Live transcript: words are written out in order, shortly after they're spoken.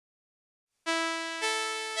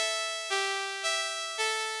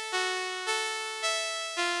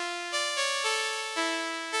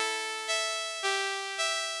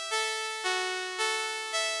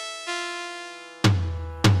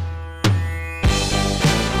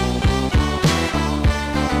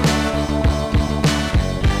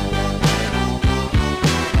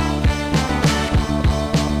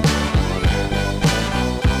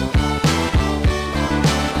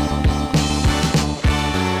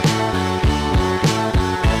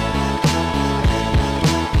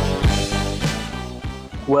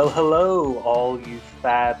Well, hello, all you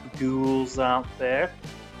Fab ghouls out there.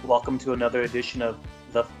 Welcome to another edition of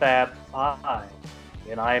the Fab Five.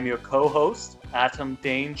 And I am your co host, Atom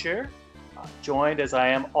Danger, joined as I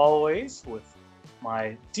am always with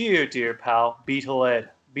my dear pal, Beetle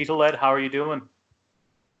Ed. Beetle Ed, how are you doing?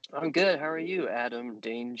 I'm good. How are you, Adam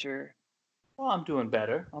Danger? Well, I'm doing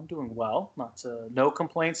better. I'm doing well. Not no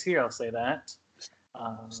complaints here, I'll say that.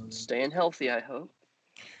 Staying healthy, I hope.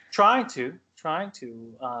 Trying to.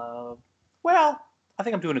 Well, I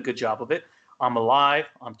think I'm doing a good job of it. I'm alive.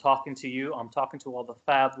 I'm talking to you. I'm talking to all the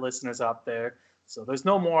Fab listeners out there. So there's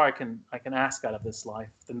no more I can ask out of this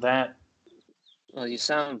life than that. Well, you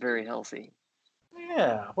sound very healthy.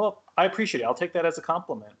 Yeah. Well, I appreciate it. I'll take that as a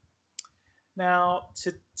compliment. Now,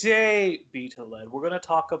 today, Beta Led, we're going to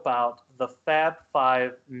talk about the Fab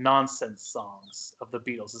Five nonsense songs of the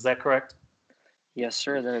Beatles. Is that correct? Yes,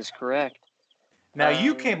 sir. That is correct. Now,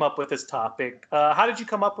 you came up with this topic. How did you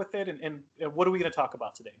come up with it, and what are we going to talk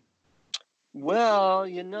about today? Well,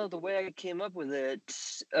 the way I came up with it,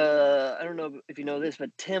 I don't know if you know this, but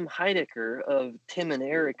Tim Heidecker of Tim and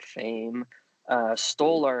Eric fame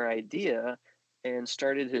stole our idea and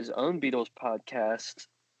started his own Beatles podcast,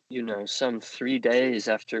 some 3 days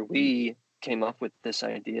after we came up with this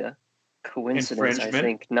idea. Coincidence, I Infringement?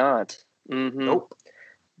 think not. Nope.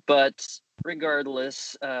 But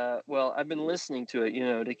regardless, I've been listening to it,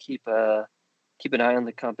 to keep an eye on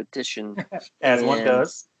the competition. As one And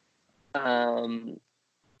does.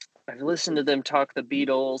 I've listened to them talk the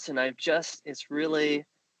Beatles, and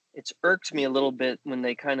it's irked me a little bit when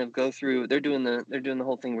they kind of go through. They're doing the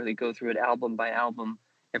whole thing where they go through it album by album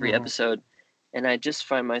every episode, and I just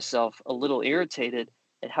find myself a little irritated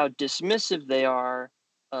at how dismissive they are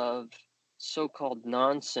of so-called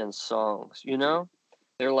nonsense songs.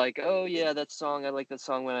 They're like, oh yeah, that song, I like that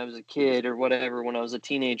song when I was a kid or whatever, when I was a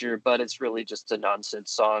teenager, but it's really just a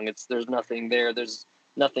nonsense song. There's nothing there. There's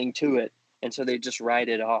nothing to it. And so they just write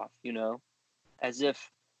it off, as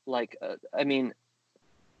if for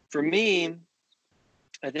me,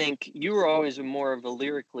 I think you were always more of a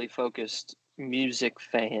lyrically focused music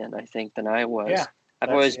fan, I think, than I was. Yeah.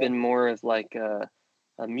 I've always been more of like a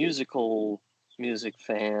musical music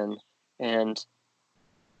fan, and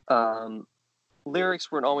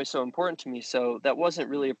lyrics weren't always so important to me, so that wasn't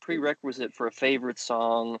really a prerequisite for a favorite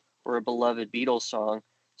song or a beloved Beatles song.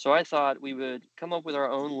 So I thought we would come up with our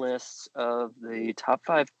own lists of the top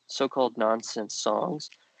 5 so-called nonsense songs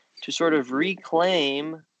to sort of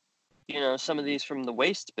reclaim, some of these from the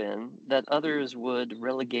waste bin that others would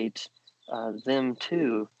relegate them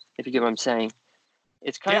to, if you get what I'm saying.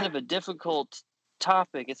 It's kind of a difficult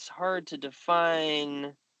topic. It's hard to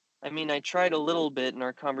define. I mean, I tried a little bit in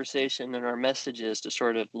our conversation and our messages to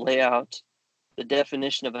sort of lay out the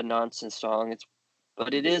definition of a nonsense song.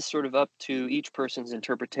 But it is sort of up to each person's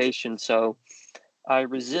interpretation. So I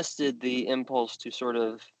resisted the impulse to sort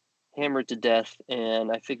of hammer it to death,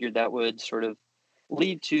 and I figured that would sort of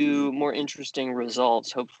lead to more interesting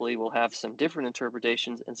results. Hopefully we'll have some different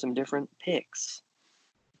interpretations and some different picks.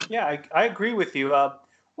 Yeah, I agree with you.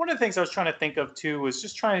 One of the things I was trying to think of too was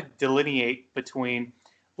just trying to delineate between,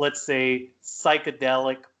 let's say,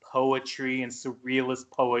 psychedelic poetry and surrealist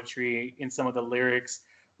poetry in some of the lyrics,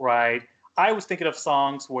 right? I was thinking of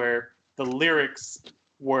songs where the lyrics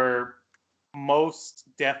were most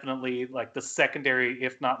definitely like the secondary,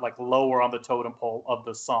 if not like lower on the totem pole of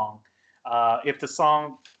the song. If the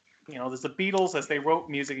song, there's the Beatles as they wrote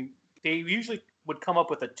music, they usually would come up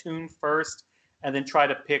with a tune first and then try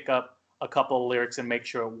to pick up a couple of lyrics and make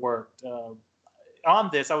sure it worked. On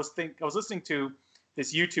this, I was listening to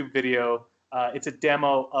this YouTube video. It's a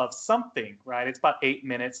demo of something, right? It's about 8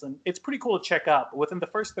 minutes, and it's pretty cool to check out. But within the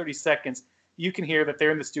first 30 seconds, you can hear that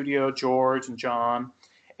they're in the studio, George and John,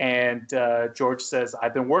 and George says,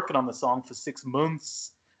 "I've been working on the song for 6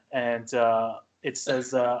 months," and it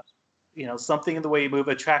says, something in the way you move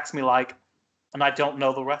attracts me like, and I don't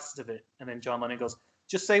know the rest of it. And then John Lennon goes,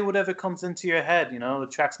 just say whatever comes into your head, it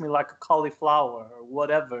attracts me like a cauliflower or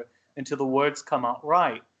whatever until the words come out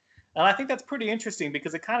right. And I think that's pretty interesting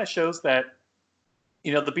because it kind of shows that,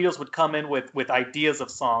 the Beatles would come in with ideas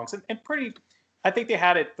of songs and pretty, I think they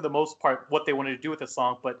had it for the most part, what they wanted to do with the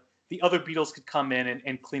song, but the other Beatles could come in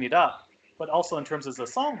and clean it up. But also in terms of a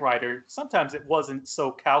songwriter, sometimes it wasn't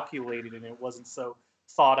so calculated and it wasn't so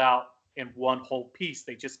thought out in one whole piece.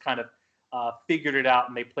 They just kind of figured it out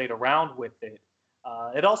and they played around with it.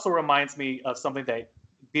 It also reminds me of something that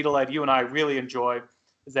Beetle, you and I really enjoy,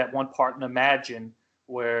 is that one part in Imagine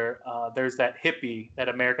where there's that hippie, that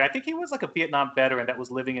American. I think he was like a Vietnam veteran that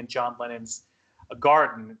was living in John Lennon's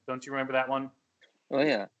garden. Don't you remember that one? Oh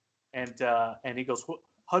yeah. And he goes,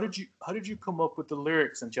 how did you come up with the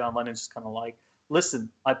lyrics? And John Lennon's just kind of like, listen,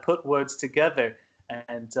 I put words together,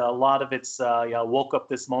 and a lot of it's yeah. I woke up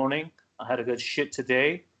this morning, I had a good shit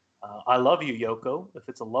today. I love you, Yoko. If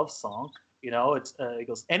it's a love song, it's he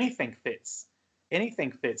goes, anything fits.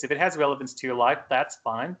 Anything fits. If it has relevance to your life, that's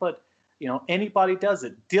fine. But anybody does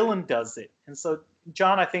it. Dylan does it. And so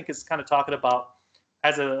John, I think, is kind of talking about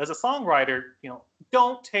as a songwriter,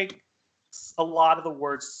 don't take a lot of the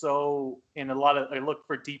words so in a lot of I look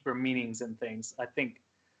for deeper meanings and things. I think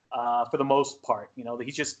for the most part,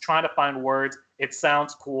 he's just trying to find words. It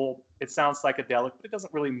sounds cool. It sounds psychedelic, but it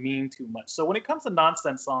doesn't really mean too much. So when it comes to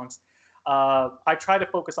nonsense songs, I try to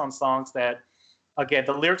focus on songs that, again,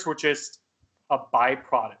 the lyrics were just a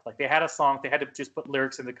byproduct. Like they had a song, they had to just put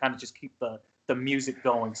lyrics in to kind of just keep the music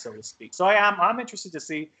going, so to speak. So I'm interested to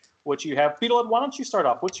see what you have. Beetle, why don't you start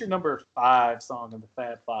off? What's your number 5 song in the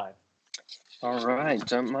Fab Five? All right,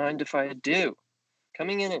 don't mind if I do.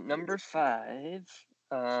 Coming in at number 5,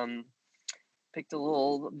 picked a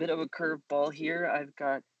little bit of a curveball here. I've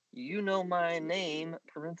got You Know My Name,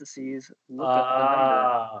 parentheses, look up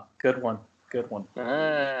the number. Good one.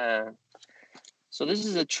 So this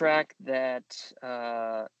is a track that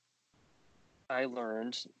I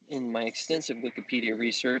learned in my extensive Wikipedia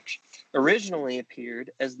research originally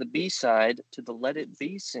appeared as the B-side to the Let It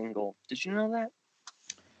Be single. Did you know that?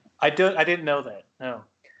 I didn't know that. No.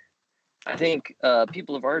 I think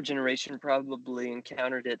people of our generation probably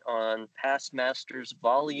encountered it on Past Masters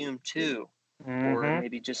Volume 2, or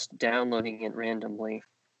maybe just downloading it randomly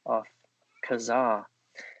off Kazaa.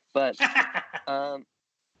 But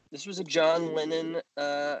this was a John Lennon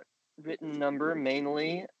written number,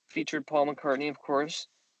 mainly featured Paul McCartney, of course,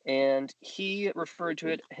 and he referred to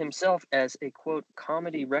it himself as a, quote,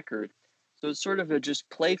 comedy record. So it's sort of a just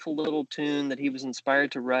playful little tune that he was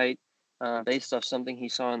inspired to write based off something he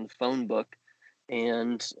saw in the phone book,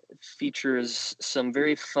 and features some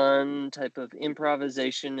very fun type of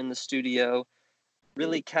improvisation in the studio,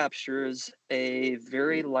 really captures a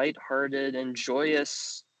very lighthearted and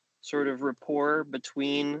joyous sort of rapport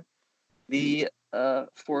between the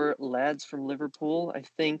 4 lads from Liverpool. I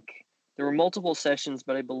think there were multiple sessions,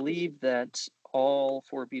 but I believe that all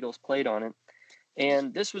 4 Beatles played on it.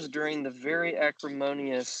 And this was during the very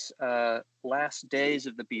acrimonious last days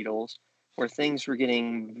of the Beatles, where things were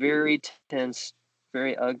getting very tense,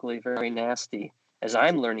 very ugly, very nasty, as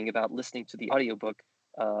I'm learning about listening to the audiobook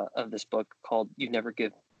of this book called You Never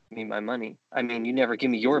Give Me My Money. I mean, You Never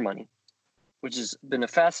Give Me Your Money, which has been a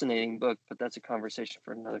fascinating book, but that's a conversation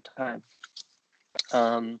for another time.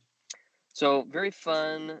 So very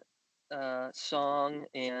fun song,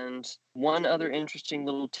 and one other interesting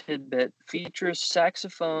little tidbit features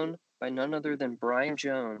saxophone by none other than Brian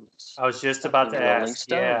Jones. I was just about to ask.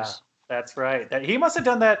 Yeah, that's right. He must have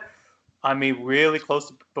done that, I mean, really close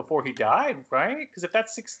to before he died, right? Because if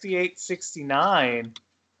that's 68, 69,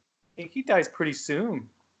 he dies pretty soon,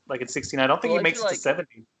 like at 69. I don't think he makes it to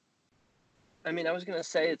 70. I mean, I was going to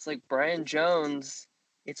say, it's like Brian Jones,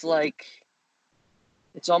 it's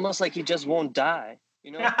almost like he just won't die.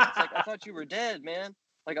 It's like, I thought you were dead, man.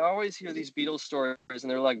 Like, I always hear these Beatles stories, and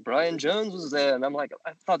they're like, Brian Jones was dead. And I'm like,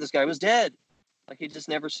 I thought this guy was dead. Like, he just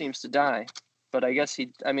never seems to die. But I guess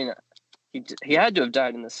he had to have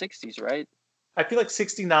died in the 60s, right? I feel like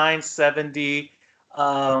 69, 70.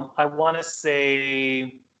 I want to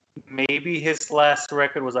say maybe his last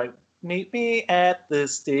record was like, Meet Me at the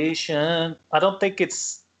Station. I don't think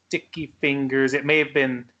it's Sticky Fingers. It may have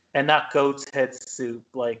been, and not Goat's Head Soup,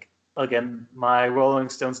 like, again, my Rolling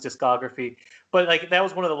Stones discography. But like that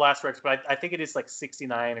was one of the last records, but I think it is like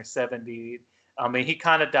 69 or 70. I mean, he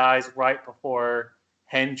kind of dies right before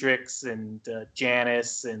Hendrix and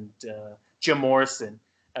Janis and Jim Morrison,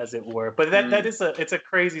 as it were. But that is it's a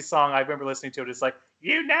crazy song. I remember listening to it. It's like,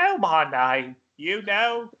 you know my name. You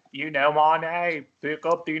know my name. Pick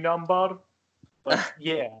up the number. But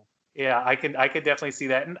yeah, I could definitely see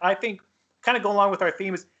that. And I think kind of go along with our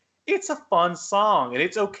theme is it's a fun song, and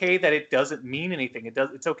it's okay that it doesn't mean anything.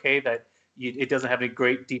 It's okay that it doesn't have any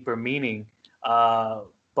great deeper meaning.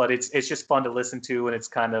 But it's just fun to listen to, and it's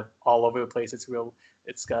kind of all over the place.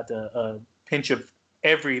 It's got a pinch of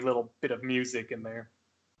every little bit of music in there.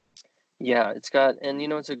 Yeah, it's got, and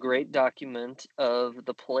it's a great document of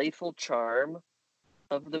the playful charm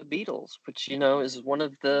of the Beatles, which is one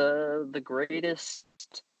of the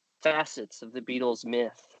greatest facets of the Beatles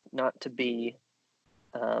myth, not to be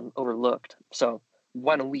overlooked. So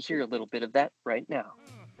why don't we hear a little bit of that right now?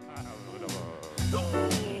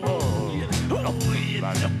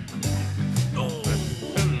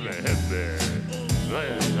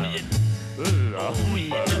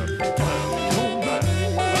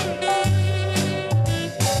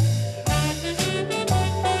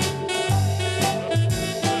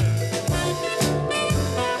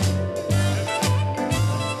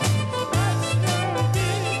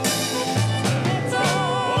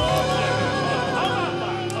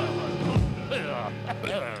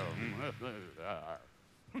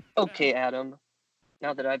 Okay, Adam.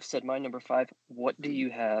 Now that I've said my number 5, what do you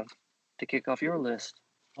have to kick off your list?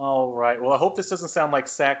 All right. Well, I hope this doesn't sound like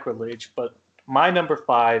sacrilege, but my number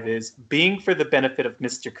 5 is Being for the Benefit of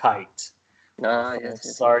Mr. Kite.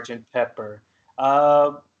 Yes. Sergeant Pepper.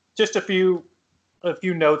 Just a few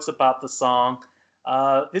notes about the song.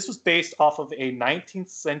 This was based off of a 19th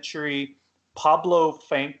century Pablo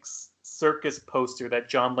Fanks circus poster that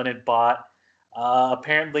John Lennon bought.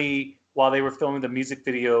 Apparently, while they were filming the music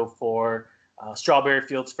video for Strawberry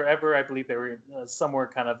Fields Forever, I believe they were somewhere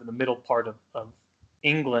kind of in the middle part of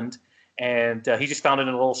England, and he just found it in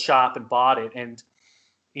a little shop and bought it. And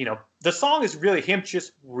the song is really him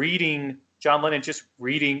just reading. John Lennon just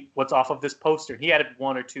reading what's off of this poster. He added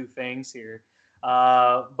one or two things here.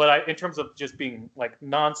 But in terms of just being like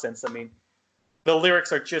nonsense, I mean, the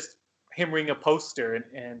lyrics are just him reading a poster.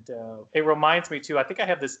 And it reminds me, too, I think I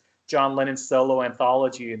have this John Lennon solo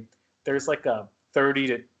anthology, and there's like a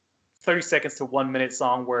 30 seconds to 1 minute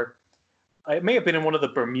song where it may have been in one of the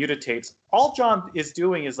Bermuda tapes. All John is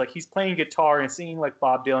doing is like he's playing guitar and singing like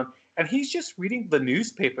Bob Dylan, and he's just reading the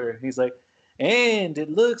newspaper. He's like, and it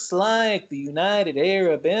looks like the United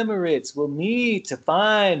Arab Emirates will need to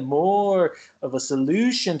find more of a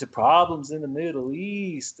solution to problems in the Middle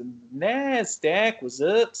East. And NASDAQ was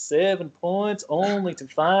up 7 points only to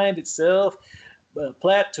find itself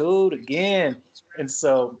plateaued again. And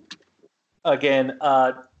so, again,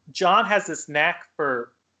 John has this knack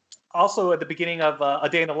for also at the beginning of A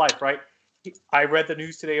Day in the Life, right? I read the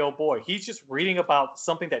news today, oh boy. He's just reading about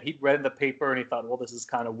something that he'd read in the paper, and he thought, well, this is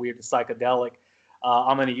kind of weird and psychedelic.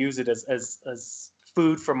 I'm going to use it as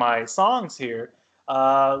food for my songs here.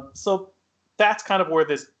 So that's kind of where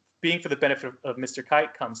this Being for the Benefit of Mr.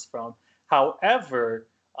 Kite comes from. However,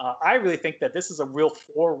 I really think that this is a real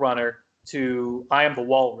forerunner to I Am the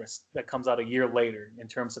Walrus that comes out a year later in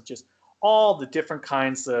terms of just all the different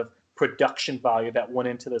kinds of production value that went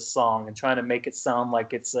into this song and trying to make it sound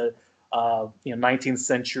like it's a 19th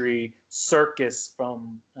century circus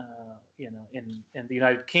from in the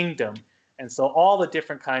United Kingdom. And so all the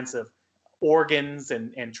different kinds of organs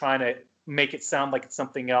and trying to make it sound like it's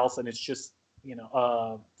something else, and it's just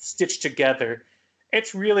stitched together.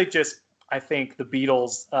 It's really just, I think, the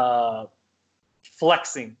Beatles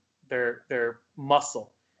flexing their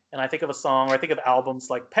muscle. And I think of a song, or I think of albums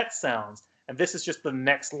like Pet Sounds, and this is just the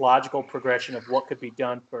next logical progression of what could be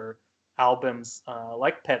done for albums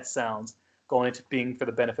like Pet Sounds going into Being for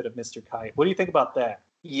the Benefit of Mr. Kite. What do you think about that?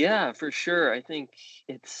 Yeah, for sure. I think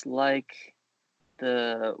it's like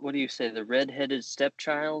the redheaded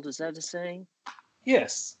stepchild, is that a saying?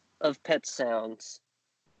 Yes. Of Pet Sounds.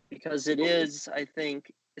 Because it is, I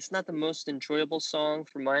think, it's not the most enjoyable song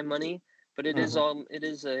for my money, but it is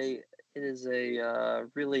a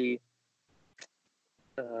really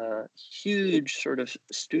huge sort of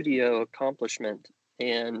studio accomplishment.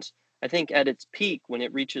 And I think at its peak, when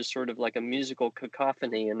it reaches sort of like a musical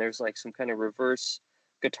cacophony and there's like some kind of reverse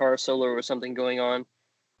guitar solo or something going on,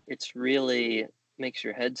 it's really makes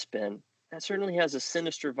your head spin. That certainly has a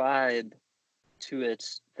sinister vibe to it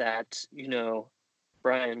that,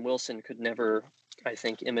 Brian Wilson could never, I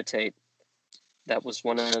think, imitate. That was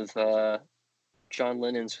one of John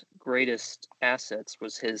Lennon's greatest assets,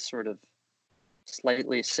 was his sort of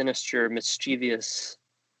slightly sinister, mischievous,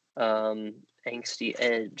 angsty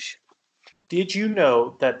edge. Did you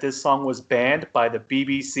know that this song was banned by the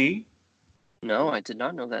BBC? No, I did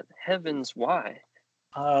not know that. Heavens, why?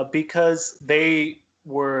 Because they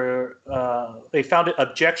found it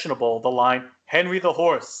objectionable, the line, Henry the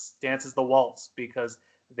Horse dances the waltz, because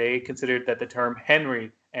they considered that the term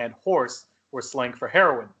Henry and horse were slang for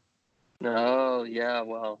heroin. Oh, yeah,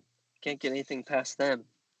 well, can't get anything past them.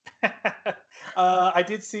 I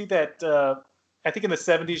did see that, I think in the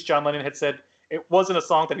 70s, John Lennon had said it wasn't a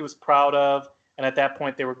song that he was proud of, and at that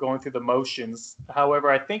point they were going through the motions. However,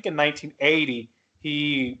 I think in 1980,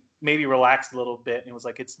 he maybe relaxed a little bit and was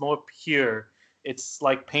like, it's more pure. It's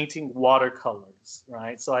like painting watercolors,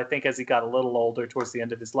 right? So I think as he got a little older towards the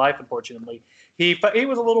end of his life, unfortunately, he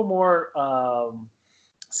was a little more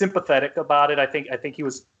sympathetic about it. I think he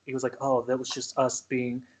was like, oh, that was just us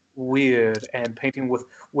being weird and painting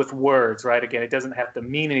with words, right? Again, it doesn't have to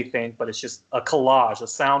mean anything, but it's just a collage, a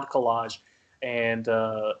sound collage, and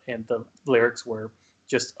the lyrics were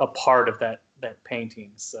just a part of that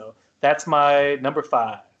painting. So that's my number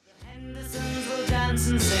 5. Hendersons will dance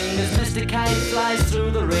and sing as Mr. Kite flies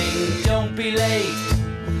through the ring. Don't be late.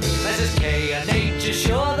 Mrs. K and H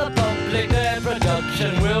assure the public their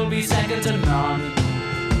production will be second to none.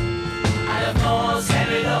 And of course,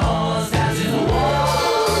 Henry the Horse dances the waltz.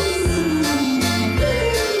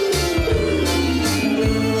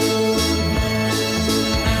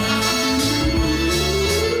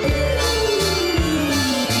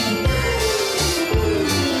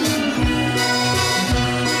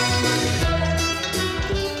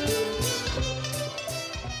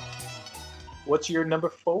 What's your number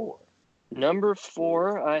 4? Number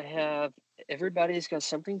 4, I have Everybody's Got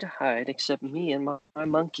Something to Hide Except Me and My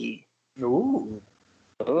Monkey. Ooh.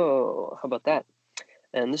 Oh, how about that?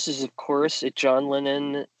 And this is, of course, a John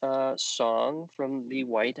Lennon song from the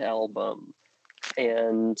White Album.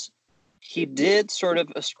 And he did sort of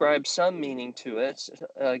ascribe some meaning to it,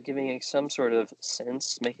 giving it some sort of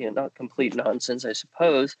sense, making it not complete nonsense, I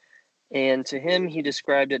suppose. And to him, he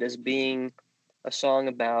described it as being a song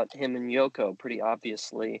about him and Yoko, pretty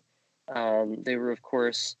obviously. They were, of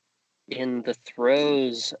course, in the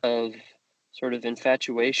throes of sort of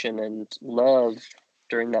infatuation and love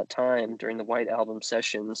during that time, during the White Album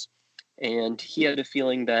sessions. And he had a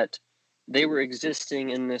feeling that they were existing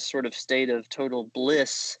in this sort of state of total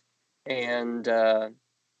bliss and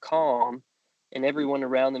calm, and everyone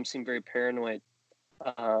around them seemed very paranoid,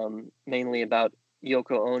 mainly about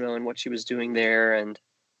Yoko Ono and what she was doing there, and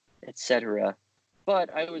etc.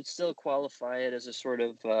 But I would still qualify it as a sort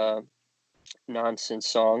of nonsense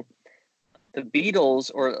song. The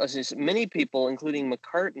Beatles, or as many people, including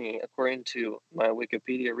McCartney, according to my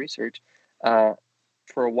Wikipedia research,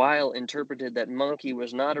 for a while interpreted that Monkey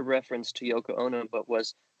was not a reference to Yoko Ono, but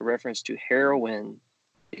was a reference to heroin,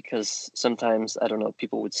 because sometimes, I don't know,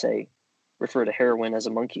 people would refer to heroin as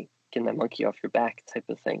a monkey, getting that monkey off your back type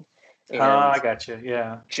of thing. I gotcha,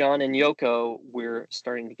 yeah. John and Yoko were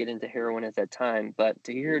starting to get into heroin at that time, but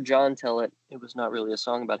to hear John tell it, it was not really a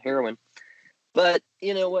song about heroin. But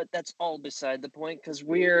you know what? That's all beside the point, because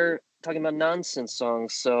we're talking about nonsense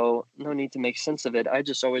songs, so no need to make sense of it. I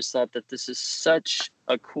just always thought that this is such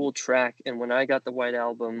a cool track, and when I got the White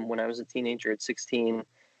Album when I was a teenager at 16,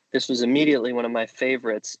 this was immediately one of my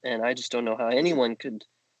favorites, and I just don't know how anyone could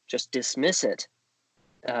just dismiss it.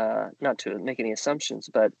 Not to make any assumptions,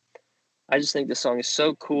 but I just think this song is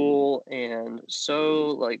so cool and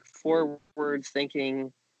so like forward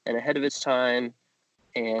thinking and ahead of its time.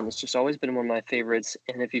 And it's just always been one of my favorites.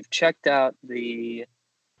 And if you've checked out the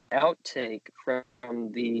outtake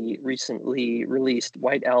from the recently released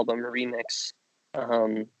White Album remix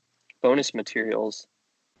bonus materials,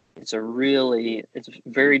 it's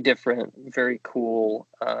very different, very cool,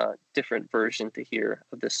 different version to hear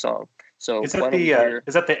of this song. So is that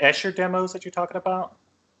the Escher demos that you're talking about?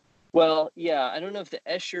 Well, yeah, I don't know if the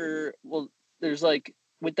Escher. Well, there's like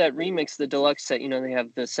with that remix, the deluxe set. You know, they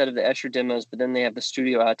have the set of the Escher demos, but then they have the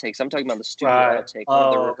studio outtakes. I'm talking about the studio outtake, one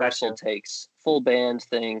of the rehearsal takes, full band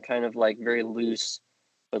thing, kind of like very loose,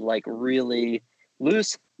 but like really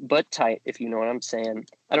loose but tight, if you know what I'm saying.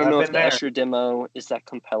 I don't know if the Escher demo is that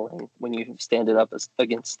compelling when you stand it up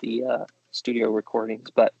against the studio recordings,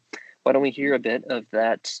 but why don't we hear a bit of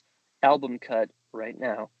that album cut right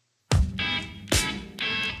now?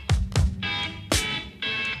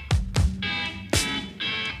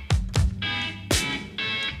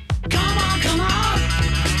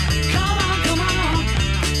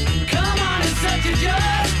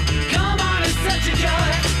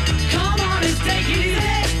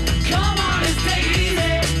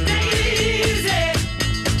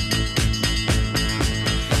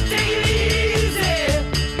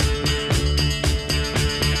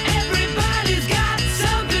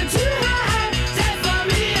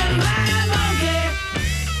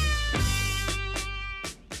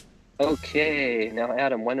 Okay, now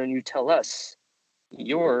Adam, why don't you tell us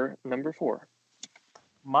your number 4?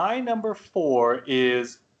 My number 4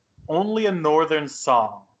 is Only a Northern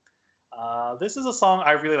Song. This is a song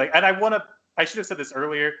I really like, and I should have said this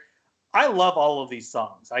earlier. I love all of these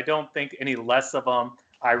songs. I don't think any less of them.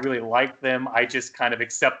 I really like them. I just kind of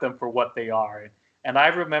accept them for what they are. And I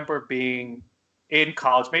remember being in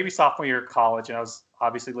college, maybe sophomore year of college, and I was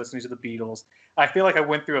obviously listening to the Beatles. I feel like I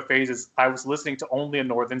went through a phase as I was listening to Only a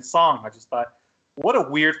Northern Song. I just thought, what a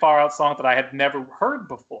weird, far-out song that I had never heard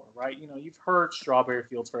before, right? You know, you've heard Strawberry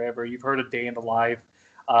Fields Forever. You've heard A Day in the Life.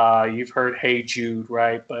 You've heard Hey Jude,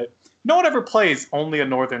 right? But no one ever plays Only a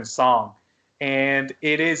Northern Song. And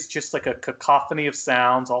it is just like a cacophony of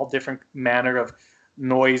sounds, all different manner of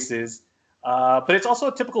noises. But it's also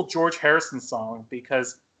a typical George Harrison song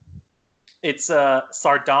because it's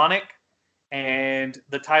sardonic, and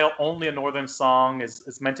the title "Only a Northern Song"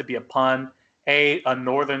 is meant to be a pun. A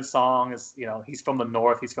northern song is, you know, he's from the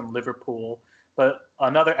north, he's from Liverpool. But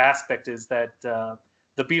another aspect is that the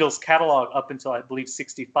Beatles' catalog up until I believe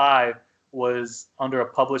 '65 was under a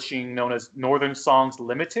publishing known as Northern Songs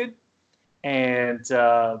Limited, and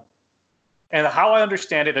how I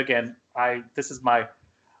understand it, again, this is my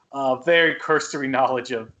very cursory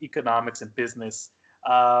knowledge of economics and business.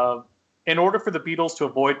 In order for the Beatles to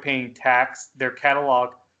avoid paying tax, their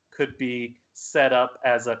catalog could be set up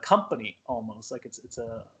as a company, almost like it's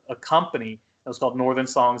a company. It was called Northern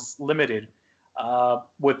Songs Limited.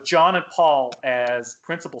 With John and Paul as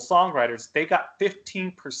principal songwriters, they got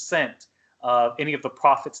 15% of any of the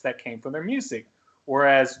profits that came from their music.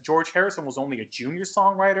 Whereas George Harrison was only a junior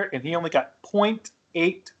songwriter, and he only got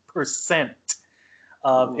 0.8%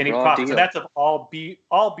 of any profits. And that's of all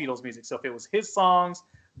Beatles music. So if it was his songs,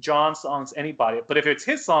 John's songs, anybody. But if it's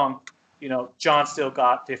his song, John still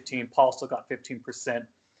got 15, Paul still got 15%.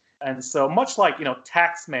 And so much like,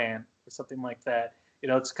 Taxman or something like that,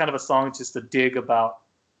 it's kind of a song just a dig about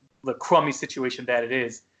the crummy situation that it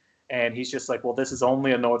is. And he's just like, well, this is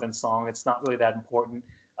only a Northern song. It's not really that important.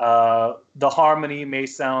 The harmony may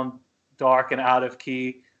sound dark and out of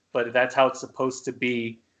key, but that's how it's supposed to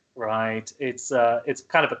be, right? It's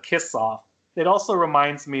kind of a kiss off. It also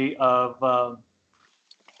reminds me of,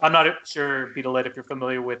 I'm not sure, Beatlehead, if you're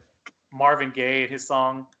familiar with Marvin Gaye and his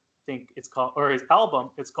song, I think it's called, or his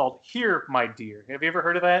album, it's called Here, My Dear. Have you ever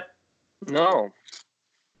heard of that? No.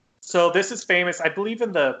 So this is famous, I believe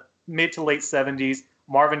in the mid to late 70s,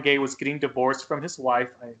 Marvin Gaye was getting divorced from his wife,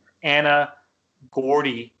 Anna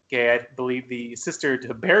Gordy Gaye, I believe the sister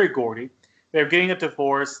to Berry Gordy. They were getting a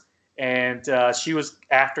divorce, and she was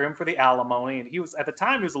after him for the alimony, and at the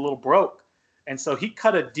time, he was a little broke. And so he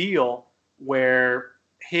cut a deal where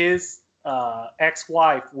his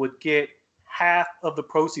ex-wife would get half of the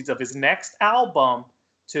proceeds of his next album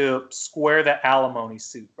to square the alimony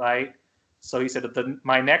suit, right? So he said,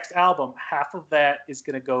 my next album, half of that is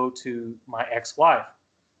going to go to my ex-wife.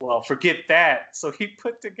 Well, forget that. So he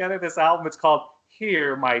put together this album. It's called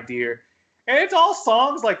Here, My Dear. And it's all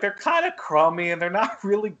songs, like, they're kind of crummy and they're not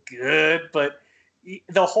really good. But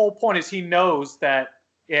the whole point is he knows that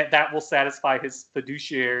that will satisfy his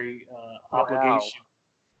fiduciary obligation.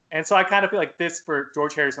 And so I kind of feel like this for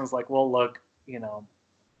George Harrison's like, well, look, he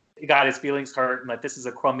got his feelings hurt and like this is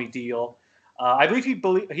a crummy deal. I believe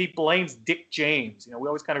he blames Dick James. We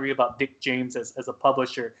always kind of read about Dick James as a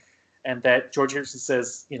publisher, and that George Harrison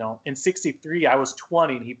says, in '63 I was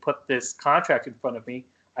 20 and he put this contract in front of me.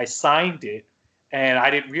 I signed it, and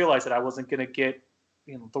I didn't realize that I wasn't going to get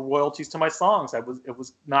the royalties to my songs. It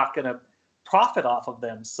was not going to profit off of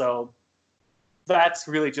them. So that's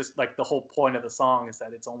really just like the whole point of the song is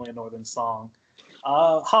that it's only a Northern song.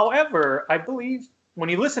 However, I believe when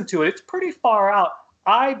you listen to it, it's pretty far out.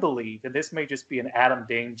 I believe, and this may just be an Adam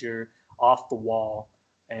Danger off the wall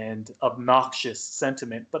and obnoxious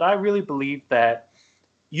sentiment, but I really believe that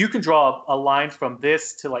you can draw a line from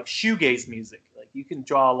this to like shoegaze music. Like you can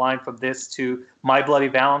draw a line from this to My Bloody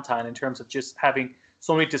Valentine in terms of just having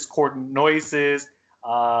so many discordant noises,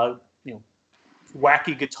 wacky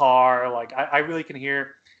guitar. Like I really can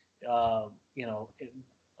hear,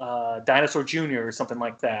 Dinosaur Jr. or something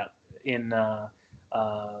like that in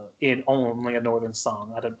Only a Northern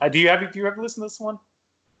Song. Do you ever listen to this one?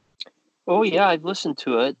 Oh yeah, I've listened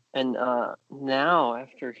to it, and now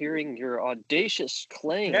after hearing your audacious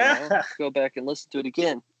claim, I'll go back and listen to it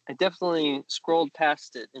again. I definitely scrolled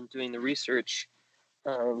past it in doing the research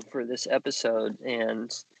for this episode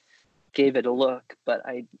and gave it a look, but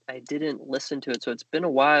I didn't listen to it, so it's been a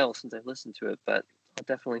while since I've listened to it, but I'll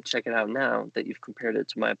definitely check it out now that you've compared it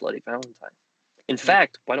to My Bloody Valentine. In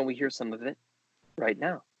fact, why don't we hear some of it right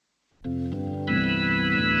now?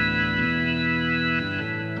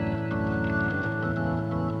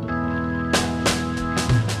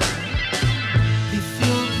 If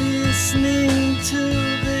you're listening to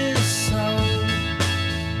this song,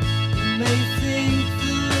 you may think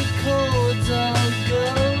the chords are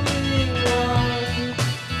going wrong,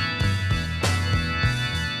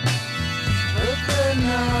 but they're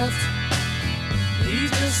not. He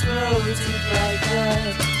just wrote it like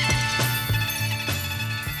that.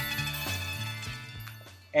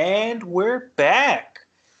 And we're back.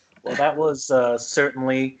 Well, that was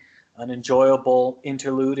certainly an enjoyable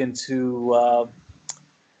interlude into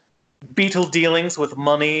Beatle dealings with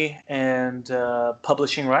money and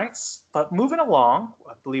publishing rights. But moving along,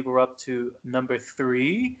 I believe we're up to number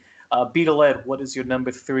 3. Beatle Ed, what is your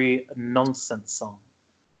number 3 nonsense song?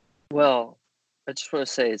 Well, I just want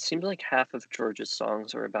to say, it seems like half of George's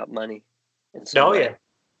songs are about money. In some way. Yeah.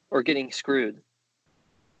 Or getting screwed.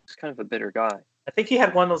 He's kind of a bitter guy. I think he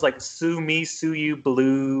had one of those like "Sue Me, Sue You"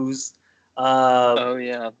 blues. Oh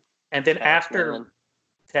yeah. And then after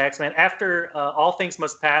All Things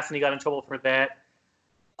Must Pass, and he got in trouble for that.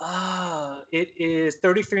 It is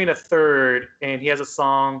 33 1/3, and he has a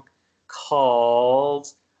song called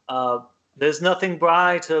 "There's Nothing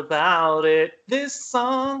Bright About It." This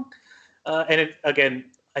song, and again,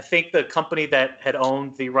 I think the company that had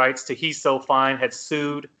owned the rights to "He's So Fine" had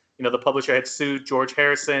sued. The publisher had sued George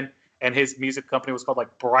Harrison. And his music company was called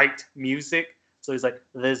like Bright Music. So he's like,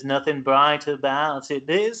 there's nothing bright about it,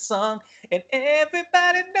 this song, and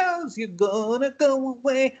everybody knows you're gonna go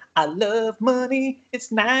away. I love money, it's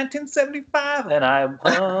 1975, and I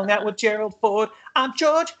hung out with Gerald Ford. I'm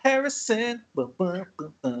George Harrison. Bum, bum,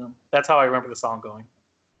 bum, bum. That's how I remember the song going.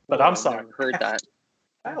 But I'm sorry. I've never heard that.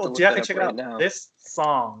 Well, Jeffy, check out this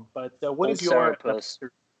song. But what is your...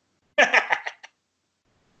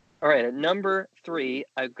 All right, at number 3,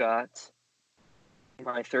 I've got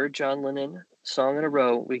my third John Lennon song in a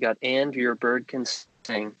row. We got "And Your Bird Can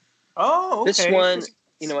Sing." Oh, okay. This one,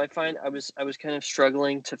 I find I was kind of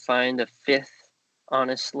struggling to find a fifth,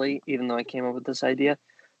 honestly, even though I came up with this idea.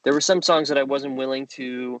 There were some songs that I wasn't willing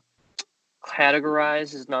to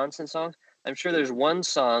categorize as nonsense songs. I'm sure there's one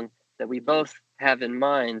song that we both have in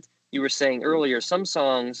mind. You were saying earlier, some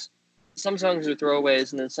songs are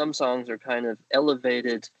throwaways, and then some songs are kind of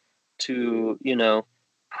elevated to,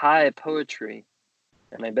 high poetry.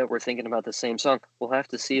 And I bet we're thinking about the same song. We'll have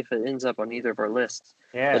to see if it ends up on either of our lists.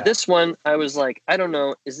 Yeah. But this one, I was like, I don't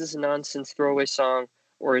know, is this a nonsense throwaway song,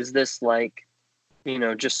 or is this like,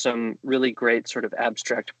 just some really great sort of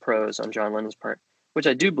abstract prose on John Lennon's part, which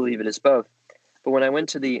I do believe it is both. But when I went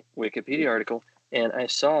to the Wikipedia article and I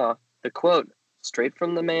saw the quote straight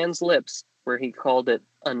from the man's lips where he called it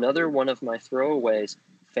another one of my throwaways,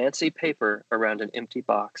 fancy paper around an empty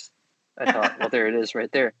box, I thought, well, there it is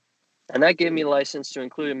right there. And that gave me license to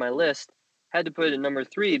include in my list. Had to put it at number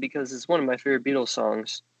 3 because it's one of my favorite Beatles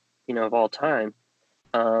songs, of all time.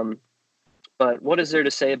 But what is there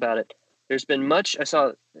to say about it? There's been much. I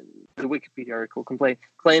saw the Wikipedia article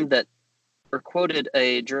claimed that, or quoted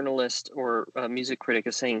a journalist or a music critic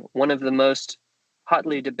as saying one of the most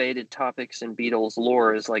hotly debated topics in Beatles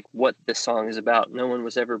lore is like what this song is about. No one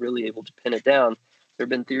was ever really able to pin it down. There have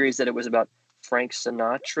been theories that it was about Frank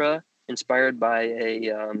Sinatra, inspired by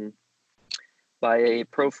a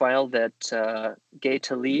profile that Gay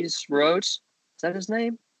Talese wrote. Is that his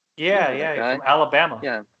name? Yeah, from Alabama.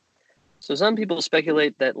 Yeah. So some people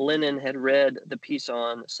speculate that Lennon had read the piece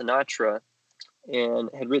on Sinatra and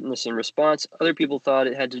had written this in response. Other people thought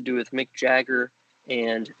it had to do with Mick Jagger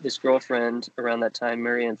and his girlfriend around that time,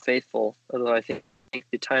 Marianne Faithfull, although I think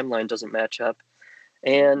the timeline doesn't match up.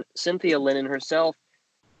 And Cynthia Lennon herself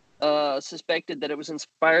suspected that it was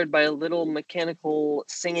inspired by a little mechanical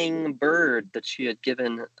singing bird that she had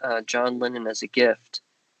given John Lennon as a gift.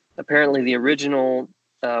 Apparently, the original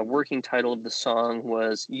working title of the song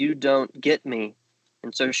was "You Don't Get Me,"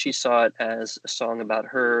 and so she saw it as a song about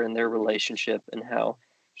her and their relationship and how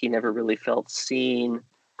he never really felt seen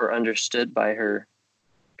or understood by her.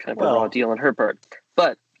 Kind of a raw deal on her part.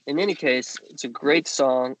 But in any case, it's a great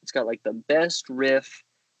song. It's got like the best riff.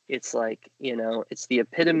 It's like, it's the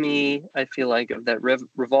epitome, I feel like, of that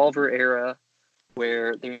Revolver era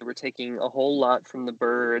where they were taking a whole lot from the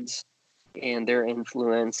Byrds and their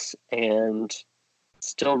influence and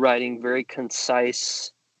still writing very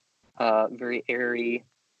concise, very airy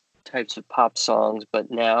types of pop songs,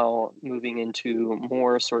 but now moving into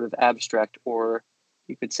more sort of abstract or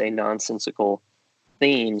you could say nonsensical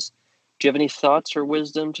themes. Do you have any thoughts or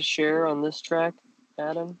wisdom to share on this track,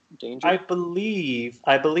 Adam? Danger? I believe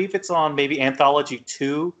it's on maybe Anthology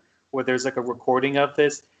 2 where there's like a recording of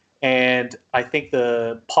this, and I think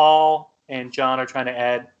the Paul and John are trying to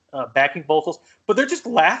add backing vocals, but they're just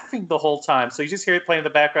laughing the whole time. So you just hear it playing in the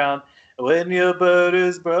background. When your bird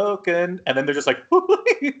is broken, and then they're just like,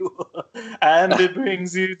 and it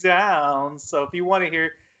brings you down. So if you want to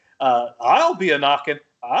hear, I'll be a knocking,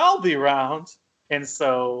 I'll be round. And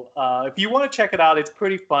so if you want to check it out, it's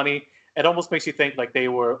pretty funny. It almost makes you think like they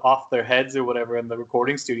were off their heads or whatever in the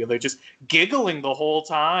recording studio. They're just giggling the whole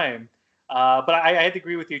time. But I had to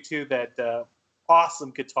agree with you, too, that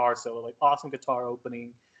awesome guitar solo, like awesome guitar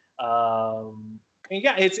opening. And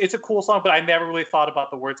yeah, it's a cool song, but I never really thought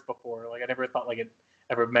about the words before. Like I never thought like it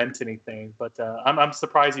ever meant anything. But I'm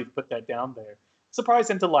surprised you put that down there. Surprised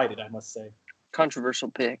and delighted, I must say.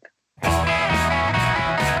 Controversial pick.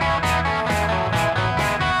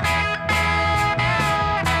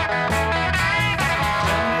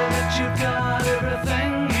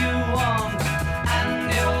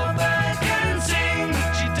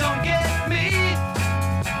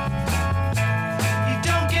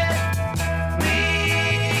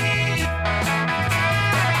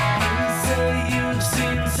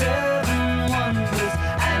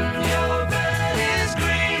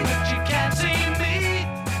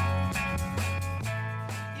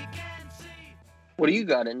 What do you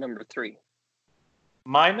got in number 3?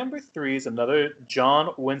 My number 3 is another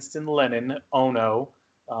John Winston Lennon Ono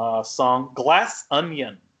song, Glass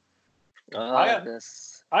Onion. I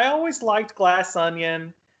always liked Glass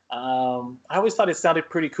Onion. I always thought it sounded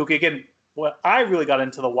pretty kooky. Again, well, I really got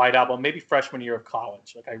into the White Album maybe freshman year of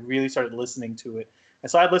college. Like I really started listening to it,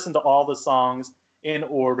 and so I'd listen to all the songs in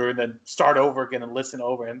order, and then start over again and listen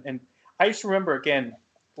over. And I just remember again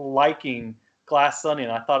liking Glass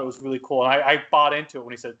Onion. I thought it was really cool, and I bought into it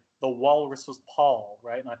when he said the walrus was Paul,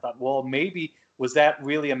 right? And I thought, well, maybe was that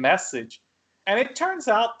really a message? And it turns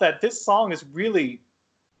out that this song is really,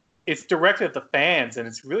 it's directed at the fans, and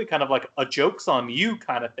it's really kind of like a joke's on you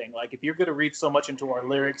kind of thing. Like if you're going to read so much into our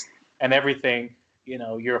lyrics and everything, you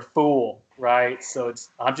know, you're a fool, right? So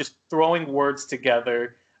I'm just throwing words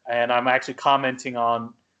together, and I'm actually commenting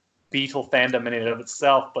on Beatle fandom in and of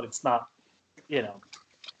itself, but it's not, you know,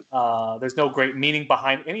 there's no great meaning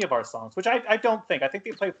behind any of our songs, which I don't think. I think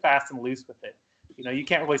they play fast and loose with it. You know, you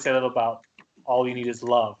can't really say that about All You Need Is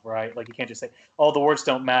Love, right? Like you can't just say, oh, the words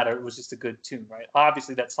don't matter. It was just a good tune, right?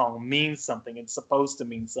 Obviously that song means something. It's supposed to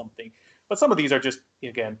mean something. But some of these are just,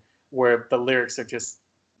 again, where the lyrics are just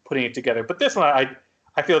putting it together. But this one,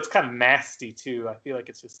 I feel it's kind of nasty too. I feel like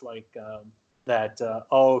it's just like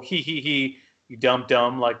oh, he, you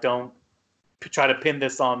dumb, like don't try to pin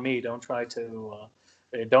this on me. Don't try to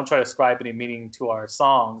ascribe any meaning to our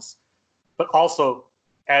songs. But also,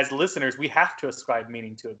 as listeners, we have to ascribe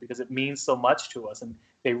meaning to it because it means so much to us, and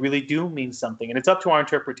they really do mean something, and it's up to our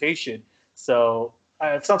interpretation. So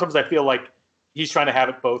sometimes I feel like he's trying to have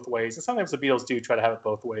it both ways, and sometimes the Beatles do try to have it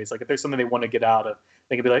both ways. Like if there's something they want to get out of,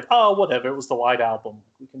 they can be like, oh, whatever, it was the White Album.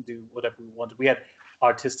 We can do whatever we wanted. We had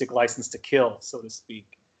artistic license to kill, so to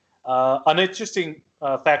speak. An interesting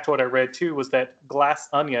factoid I read, too, was that Glass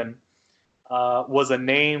Onion was a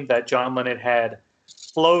name that John Lennon had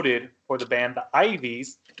floated for the band the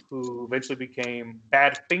Ivies, who eventually became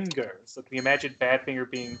Badfinger. So can you imagine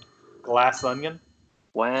Badfinger being Glass Onion?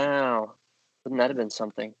 Wow. Wouldn't that have been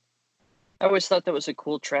something? I always thought that was a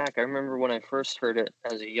cool track. I remember when I first heard it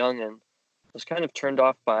as a youngin', I was kind of turned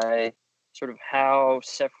off by sort of how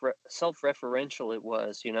self-referential it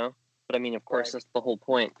was, you know? But I mean, of course, that's the whole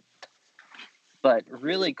point. But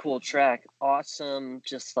really cool track. Awesome.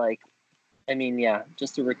 Just like, I mean, yeah,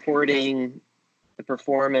 just the recording, the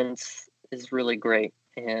performance is really great.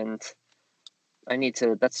 And I need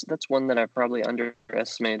to, that's one that I probably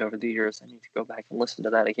underestimated over the years. I need to go back and listen to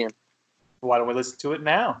that again. Why don't we listen to it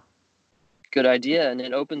now? Good idea. And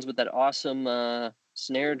it opens with that awesome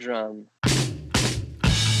snare drum.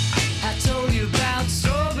 I told you about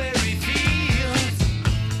strawberry fields.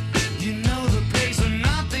 You know the place where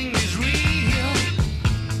nothing is real.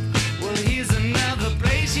 Well, here's another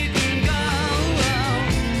place you can go,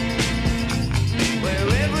 where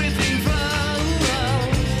everything flows.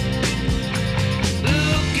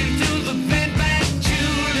 Looking through the bent-back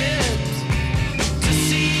tulips to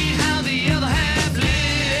see how the other half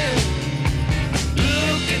lives.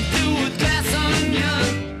 Looking through a glass onion.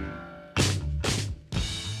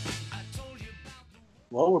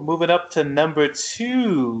 Well, we're moving up to number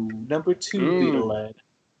two. Number two, Beatlehead.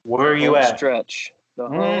 Where are you at? Stretch. The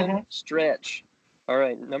home stretch. All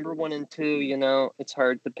right, number 1 and 2, you know, it's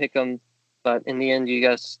hard to pick them, but in the end, you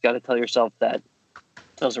guys got to tell yourself that it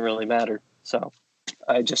doesn't really matter. So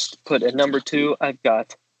I just put at number 2, I've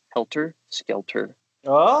got Helter Skelter.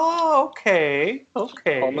 Oh, okay. Paul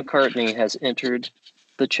McCartney has entered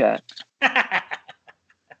the chat.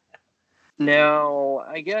 Now,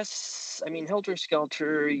 I guess, I mean, Helter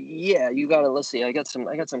Skelter, yeah, you got to, let's see, I got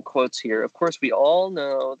some quotes here. Of course, we all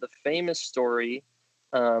know the famous story.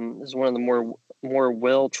 This is one of the more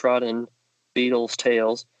well-trodden Beatles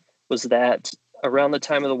tales, was that around the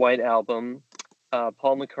time of the White Album,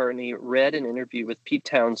 Paul McCartney read an interview with Pete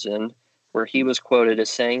Townsend where he was quoted as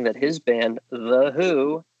saying that his band, The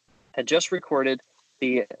Who, had just recorded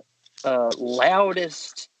the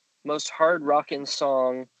loudest, most hard-rocking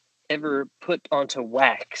song ever put onto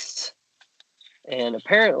wax. And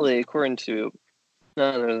apparently, according to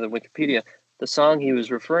none other than Wikipedia, the song he was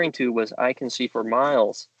referring to was I Can See for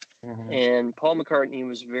Miles. And Paul McCartney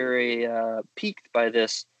was very piqued by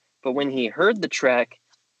this, but when he heard the track,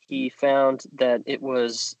 he found that it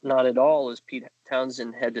was not at all as Pete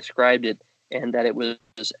Townsend had described it, and that it was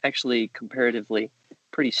actually comparatively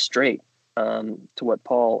pretty straight to what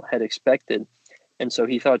Paul had expected. And so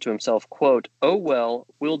he thought to himself, quote, oh, well,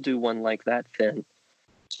 we'll do one like that then.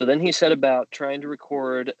 So then he set about trying to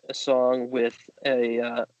record a song with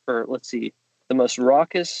the most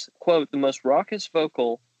raucous, quote, the most raucous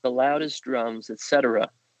vocal, the loudest drums, etc.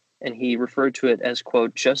 And he referred to it as,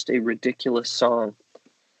 quote, just a ridiculous song.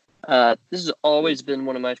 This has always been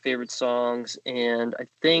one of my favorite songs, and I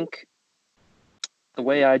think the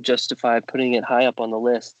way I justify putting it high up on the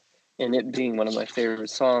list and it being one of my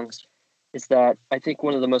favorite songs is that I think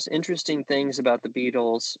one of the most interesting things about the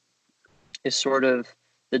Beatles is sort of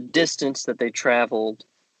the distance that they traveled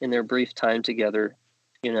in their brief time together,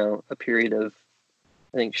 a period of,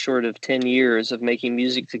 I think, short of 10 years of making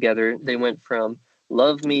music together. They went from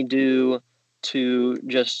Love Me Do to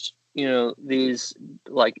just, these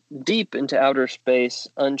like deep into outer space,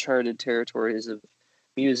 uncharted territories of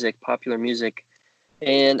music, popular music.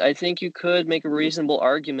 And I think you could make a reasonable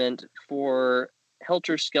argument for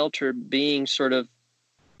Helter Skelter being sort of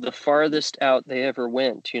the farthest out they ever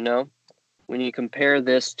went, When you compare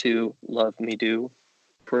this to Love Me Do,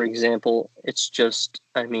 for example, it's just,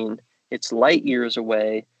 it's light years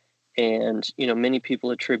away. And, many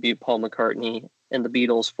people attribute Paul McCartney and the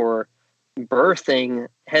Beatles for birthing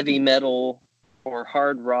heavy metal or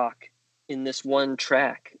hard rock in this one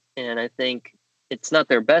track. And I think it's not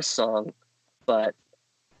their best song, but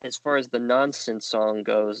as far as the nonsense song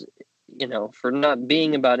goes, for not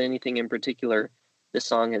being about anything in particular, this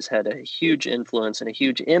song has had a huge influence and a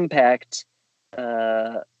huge impact.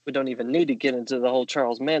 We don't even need to get into the whole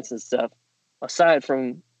Charles Manson stuff. Aside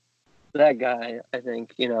from that guy, I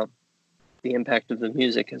think, the impact of the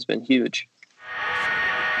music has been huge.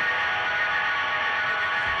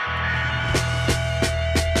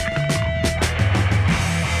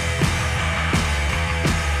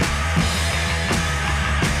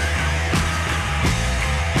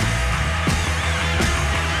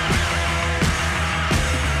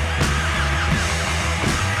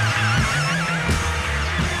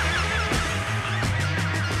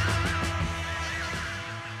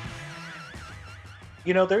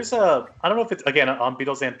 There's I don't know if it's, again, on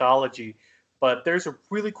Beatles Anthology, but there's a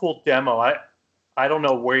really cool demo. I don't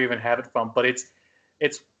know where you even have it from, but it's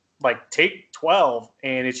like take 12,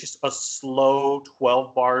 and it's just a slow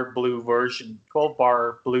 12-bar blues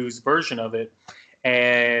version of it.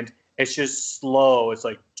 And it's just slow. It's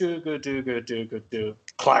like, do,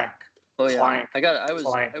 clank. Oh yeah. Clank,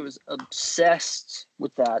 I was obsessed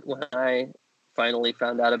with that when I finally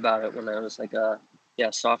found out about it when I was like a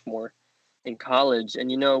sophomore in college. And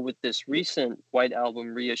with this recent White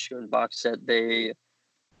Album reissue and box set, they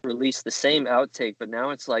released the same outtake, but now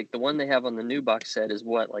it's like the one they have on the new box set is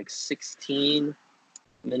like 16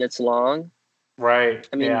 minutes long. Right.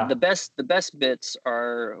 The best bits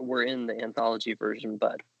were in the anthology version,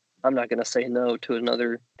 but I'm not going to say no to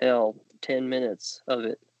another 10 minutes of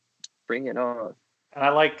it. Bring it on. And I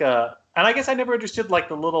like and I guess I never understood, like,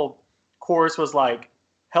 the little chorus was like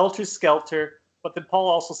Helter Skelter, but then Paul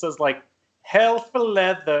also says like Hell for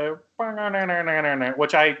Leather,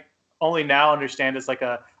 which I only now understand is like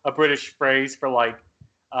a British phrase for like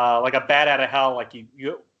a bat out of hell, like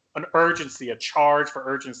you an urgency, a charge for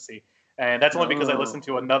urgency. And that's only because I listened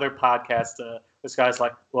to another podcast. This guy's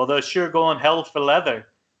like, well, they're sure going hell for leather.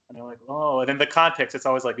 And they're like, oh, and in the context, it's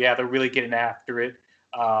always like, yeah, they're really getting after it.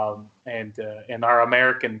 And our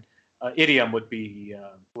American idiom would be,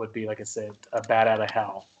 like I said, a bat out of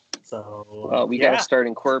hell. So we got to start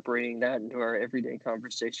incorporating that into our everyday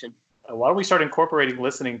conversation. Why don't we start incorporating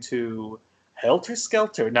listening to Helter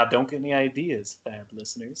Skelter? Now, don't get any ideas, fab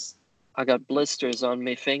listeners. I got blisters on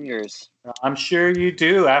my fingers. I'm sure you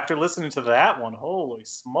do. After listening to that one, holy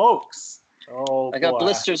smokes! Oh, I got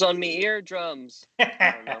blisters on me eardrums.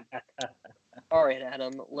 All right,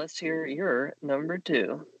 Adam, let's hear your number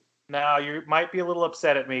 2. Now, you might be a little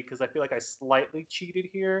upset at me because I feel like I slightly cheated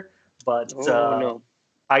here, but no.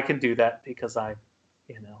 I can do that because I,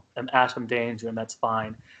 am Atom Danger, and that's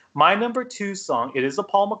fine. My number 2 song, it is a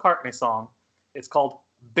Paul McCartney song. It's called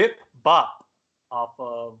Bip Bop off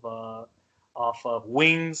of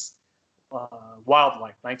Wings,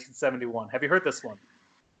 Wildlife, 1971. Have you heard this one?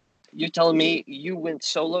 You're telling me you went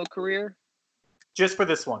solo career? Just for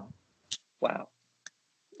this one. Wow.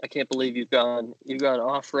 I can't believe you've gone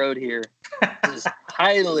off-road here. This is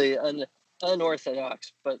highly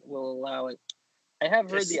unorthodox, but we'll allow it. I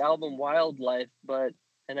have heard the album Wildlife,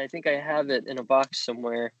 and I think I have it in a box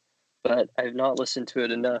somewhere, but I've not listened to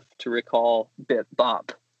it enough to recall Bip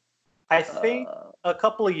Bop. I think a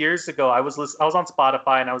couple of years ago, I was on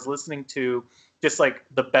Spotify and I was listening to just like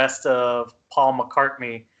the best of Paul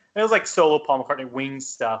McCartney. It was like solo Paul McCartney Wings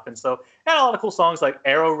stuff, and so it had a lot of cool songs like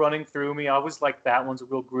 "Arrow Running Through Me." I always like that one's a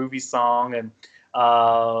real groovy song, and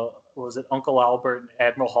was it Uncle Albert and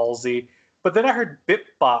Admiral Halsey? But then I heard Bip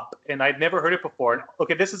Bop, and I'd never heard it before. And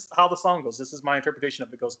okay, this is how the song goes. This is my interpretation of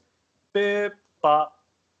it. It goes Bip Bop,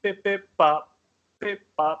 Bip Bip Bop, Bip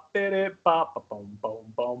Bop, Bip Bop, boom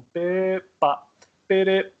boom boom, Bip Bop,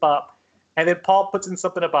 Bip Bop. And then Paul puts in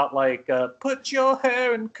something about like, put your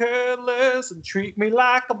hair in curlers and treat me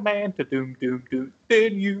like a man. Doom doom doom.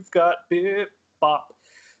 Then you've got Bip Bop.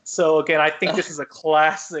 So again, I think this is a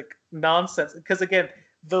classic nonsense because again,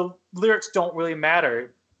 the lyrics don't really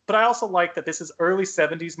matter. but I also like that this is early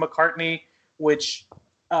 70s McCartney, which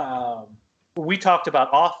we talked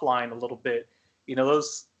about offline a little bit. You know,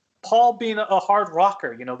 those Paul being a hard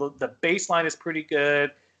rocker, you know, the bass line is pretty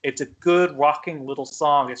good. It's a good rocking little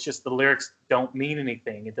song. It's just the lyrics don't mean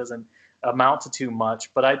anything. It doesn't amount to too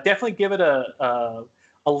much. But I definitely give it a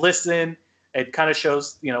listen. It kind of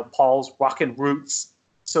shows, you know, Paul's rockin' roots,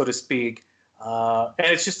 so to speak. And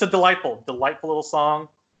it's just a delightful little song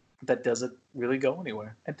that doesn't really go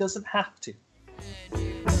anywhere. It doesn't have to.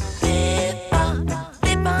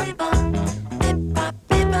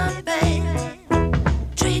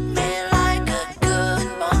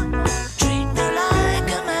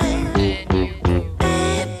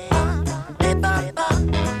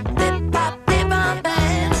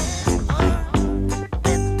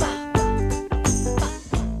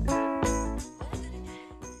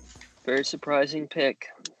 Very surprising pick.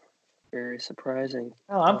 Very surprising.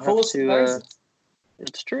 Oh, I'm full of surprises.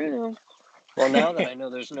 It's true. Well, now that I know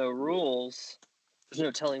there's no rules, there's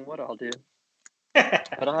no telling what I'll do.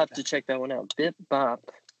 But I'll have to check that one out. Bip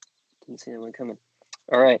Bop. Didn't see that one coming.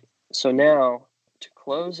 All right. So now, to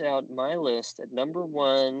close out my list at number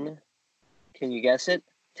 1, can you guess it?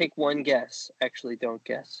 Take one guess. Actually, don't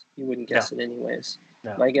guess. You wouldn't guess it anyways.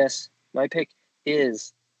 No. My pick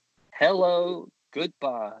is Hello,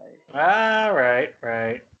 Goodbye.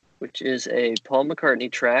 Right. Which is a Paul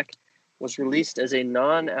McCartney track. Was released as a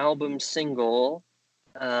non-album single.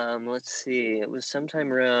 Let's see. It was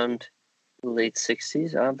sometime around the late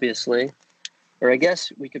 60s, obviously. Or I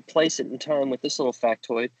guess we could place it in time with this little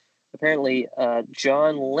factoid. Apparently,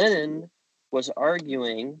 John Lennon was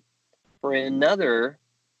arguing for another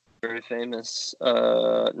very famous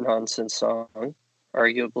nonsense song,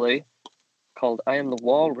 arguably, called I Am the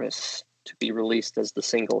Walrus, to be released as the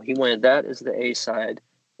single. He wanted that as the A-side,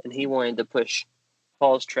 and he wanted to push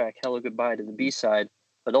Paul's track Hello Goodbye to the B-side,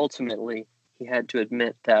 but ultimately he had to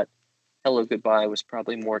admit that Hello Goodbye was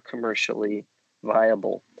probably more commercially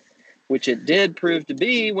viable, which it did prove to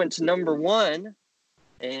be. Went to number 1,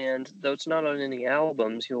 and though it's not on any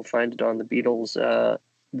albums, you'll find it on the Beatles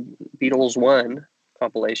 1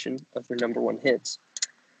 compilation of their number 1 hits.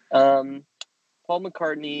 Paul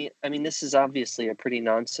McCartney, I mean, this is obviously a pretty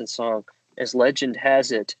nonsense song. As legend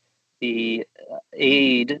has it, the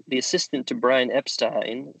assistant to Brian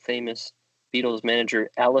Epstein, famous Beatles manager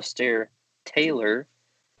Alastair Taylor,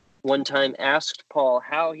 one time asked Paul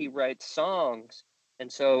how he writes songs.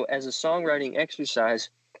 And so as a songwriting exercise,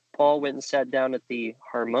 Paul went and sat down at the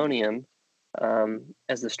harmonium,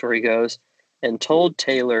 as the story goes, and told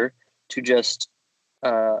Taylor to just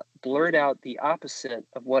blurt out the opposite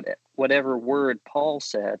of whatever word Paul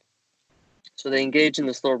said. So they engaged in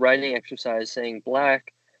this little writing exercise saying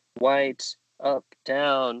black, white, up,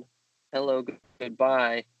 down, hello,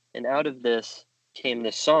 goodbye. And out of this came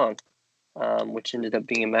this song, which ended up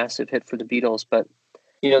being a massive hit for the Beatles. But,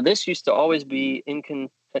 you know, this used to always be in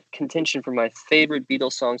contention for my favorite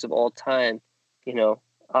Beatles songs of all time. You know,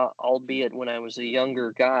 albeit when I was a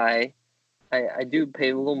younger guy, I do pay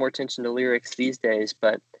a little more attention to lyrics these days,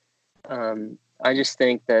 but I just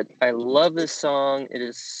think that I love this song. It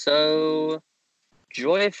is so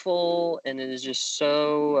joyful, and it is just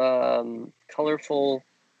so colorful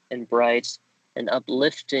and bright and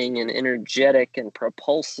uplifting and energetic and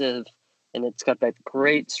propulsive, and it's got that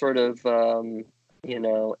great sort of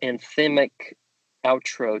anthemic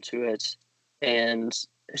outro to it, and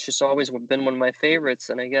it's just always been one of my favorites.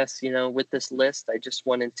 And I guess, you know, with this list, I just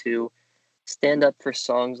wanted to stand up for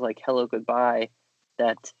songs like Hello Goodbye,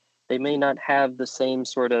 that they may not have the same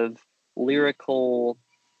sort of lyrical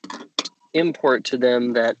import to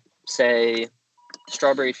them that, say,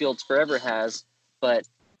 Strawberry Fields Forever has, but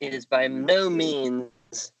it is by no means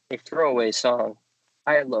a throwaway song.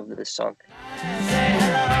 I love this song.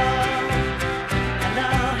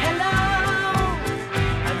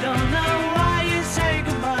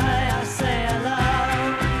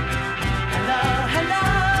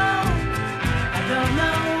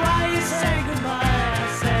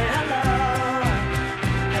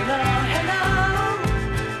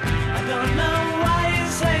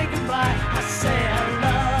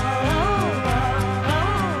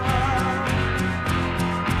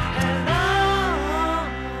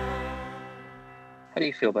 How do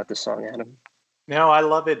you feel about this song, Adam? No, I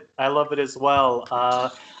love it. I love it as well. I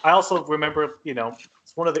also remember, you know,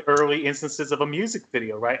 it's one of the early instances of a music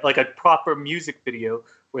video, right? Like a proper music video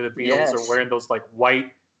where the Beatles are wearing those like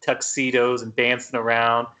white tuxedos and dancing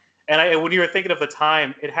around. And when you were thinking of the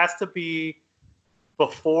time, it has to be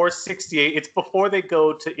before 68. It's before they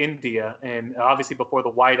go to India, and obviously before the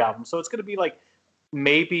White Album. So it's going to be like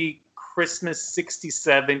maybe Christmas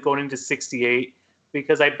 67 going into 68.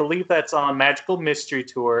 because I believe that's on Magical Mystery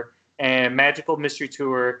Tour, and Magical Mystery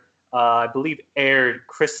Tour, I believe, aired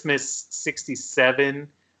Christmas '67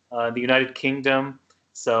 in the United Kingdom.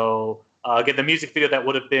 So again, the music video that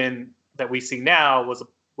would have been that we see now was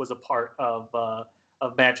a part of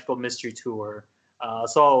Magical Mystery Tour.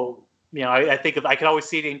 So I think I can always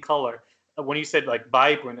see it in color. When you said like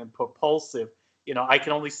vibrant and propulsive, I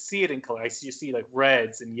can only see it in color. I see like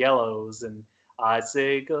reds and yellows, and I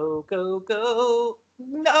say go go go,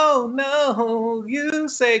 no, you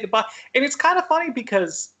say goodbye. And it's kind of funny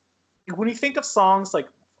because when you think of songs like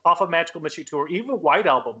off of Magical Mystery Tour, even White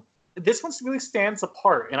Album, this one really stands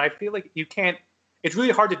apart. And I feel like it's really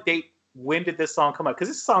hard to date when did this song come out, because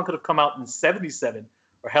this song could have come out in '77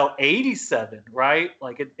 or hell 87, right?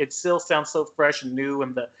 Like it still sounds so fresh and new,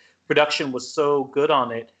 and the production was so good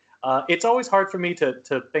on it. It's always hard for me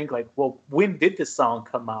to think like, well, when did this song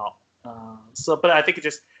come out? But I think it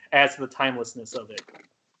just adds to the timelessness of it.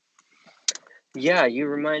 Yeah, you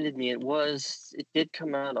reminded me. It did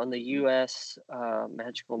come out on the U.S.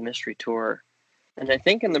 Magical Mystery Tour, and I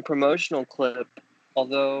think in the promotional clip,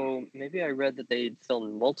 although maybe I read that they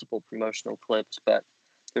filmed multiple promotional clips, but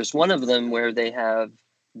there's one of them where they have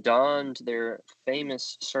donned their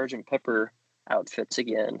famous Sgt. Pepper outfits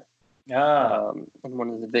again. In one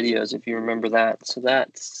of the videos, if you remember that. So that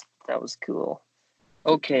was cool.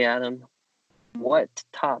 Okay, Adam, what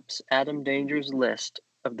tops Adam Danger's list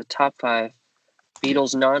of the top 5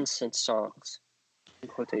 Beatles nonsense songs? In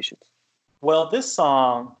quotations. Well, this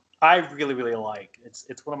song I really, really like.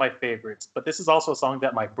 It's one of my favorites. But this is also a song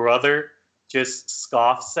that my brother just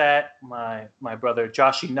scoffs at. My brother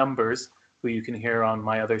Joshy Numbers, who you can hear on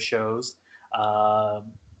my other shows,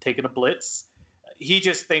 Taking a Blitz. He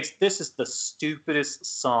just thinks this is the stupidest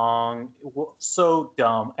song, so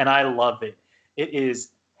dumb, and I love it. It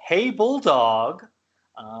is "Hey Bulldog"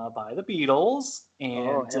 by the Beatles,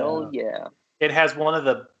 and hell yeah! It has one of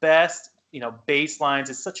the best, bass lines.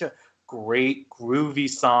 It's such a great, groovy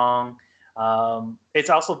song. It's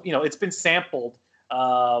also, it's been sampled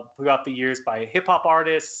throughout the years by hip hop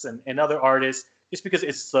artists and other artists, just because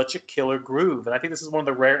it's such a killer groove. And I think this is one of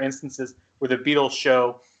the rare instances where the Beatles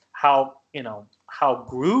show how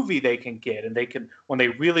groovy they can get, and they can, when they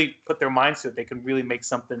really put their minds to it, they can really make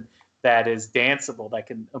something that is danceable, that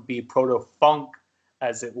can be proto-funk,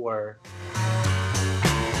 as it were.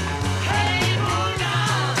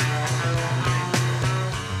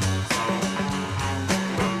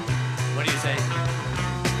 What do you say?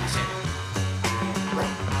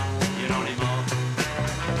 You don't need more.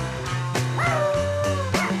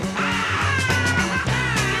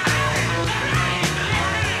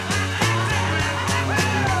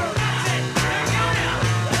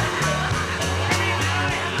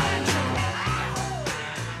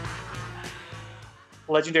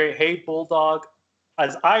 Legendary "Hey Bulldog."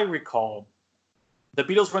 As I recall, the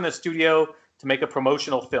Beatles were in the studio to make a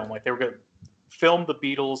promotional film. Like, they were going to film the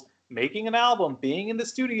Beatles making an album, being in the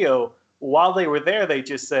studio. While they were there, they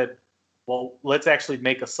just said, well, let's actually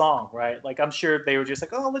make a song, right? Like, I'm sure they were just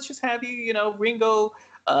like, oh, let's just have you, Ringo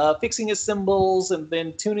fixing his cymbals and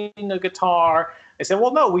then tuning a guitar. They said,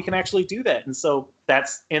 well, no, we can actually do that. And so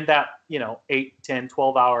that's in that, 8, 10,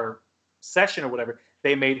 12-hour session or whatever,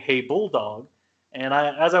 they made "Hey Bulldog." And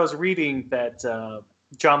as I was reading that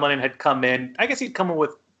John Lennon had come in, I guess he'd come in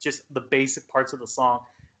with just the basic parts of the song.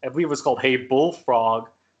 I believe it was called "Hey Bullfrog,"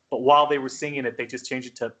 but while they were singing it, they just changed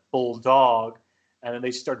it to "Bulldog," and then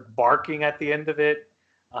they started barking at the end of it.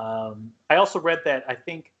 I also read that I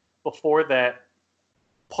think before that,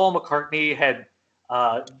 Paul McCartney had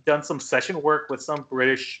done some session work with some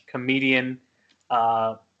British comedian,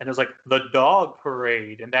 and it was like the Dog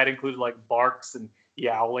Parade, and that included like barks and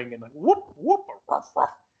yowling and like whoop whoop ruff,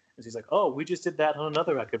 ruff. And he's like, oh, we just did that on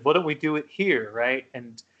another record, why don't we do it here, right?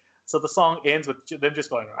 And so the song ends with them just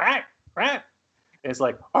going right, right, and it's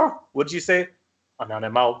like, oh, what did you say?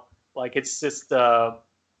 Anonymous. Like, it's just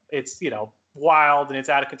it's wild and it's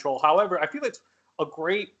out of control. However, I feel it's a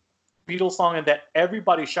great Beatles song in that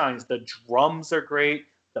everybody shines. The drums are great,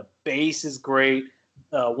 the bass is great,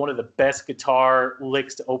 one of the best guitar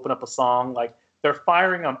licks to open up a song. Like, they're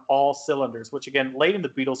firing on all cylinders, which, again, late in the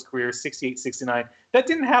Beatles' career, 68, 69, that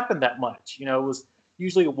didn't happen that much. It was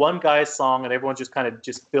usually one guy's song and everyone just kind of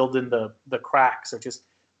just filled in the cracks, or just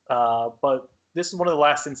but this is one of the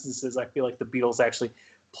last instances I feel like the Beatles actually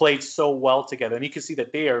played so well together. And you can see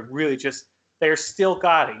that they are really they're still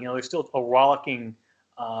got it. They're still a rollicking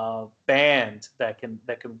band that can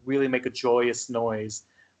really make a joyous noise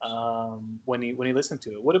when you listen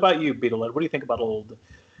to it. What about you, Beatlehead? What do you think about old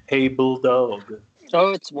 "Hey Bulldog"?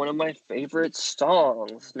 Oh, it's one of my favorite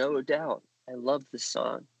songs, no doubt. I love this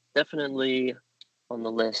song. Definitely on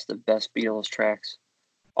the list of best Beatles tracks.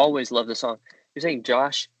 Always love the song. You're saying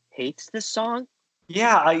Josh hates this song?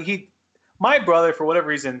 Yeah, my brother, for whatever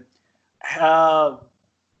reason, I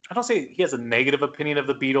don't say he has a negative opinion of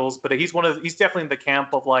the Beatles, but he's definitely in the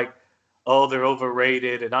camp of like, oh, they're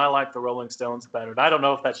overrated, and I like the Rolling Stones better. And I don't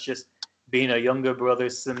know if that's just being a younger brother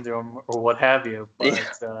syndrome or what have you,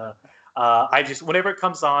 but I just, whenever it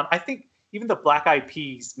comes on, I think even the Black Eyed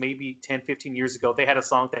Peas, maybe 10, 15 years ago, they had a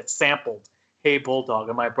song that sampled Hey Bulldog,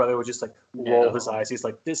 and my brother would just like roll his eyes. He's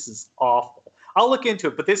like, this is awful. I'll look into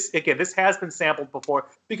it, but this has been sampled before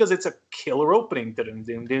because it's a killer opening. Well,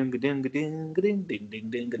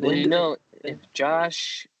 you know, if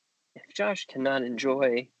Josh cannot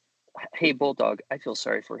enjoy Hey Bulldog, I feel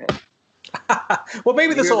sorry for him. Well,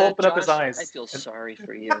 maybe this will open up his eyes. I feel sorry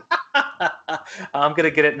for you. I'm gonna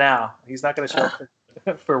get it now. He's not gonna show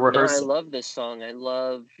up for rehearsal. No, I love this song. I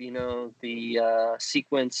love, the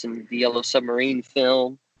sequence in the Yellow Submarine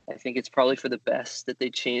film. I think it's probably for the best that they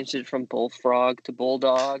changed it from Bullfrog to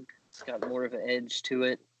Bulldog. It's got more of an edge to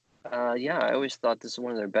it. I always thought this is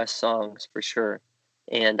one of their best songs for sure.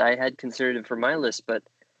 And I had considered it for my list, but,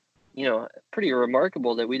 pretty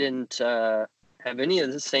remarkable that we didn't have any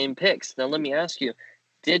of the same picks. Now, let me ask you,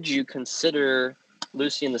 did you consider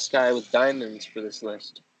Lucy in the Sky with Diamonds for this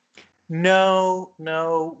list? No.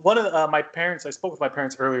 One of my parents, I spoke with my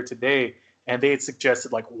parents earlier today, and they had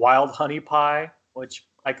suggested like Wild Honey Pie, which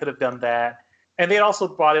I could have done that. And they also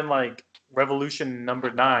brought in like Revolution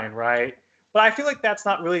Number 9, right? But I feel like that's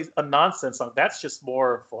not really a nonsense song. That's just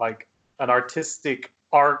more of like an artistic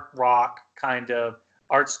art rock kind of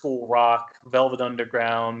art school rock, Velvet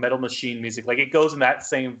Underground, Metal Machine music. Like it goes in that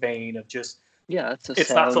same vein of just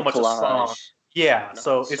it's not so much collage, a song. Yeah,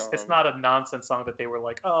 so it's not a nonsense song that they were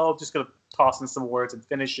like, oh, I'm just gonna toss in some words and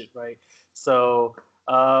finish it, right? So.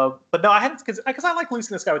 But no, I hadn't, because I like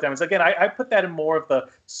Lucy in the Sky with Diamonds. Again, I put that in more of the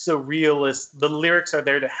surrealist. The lyrics are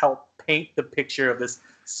there to help paint the picture of this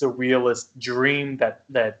surrealist dream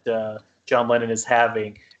that John Lennon is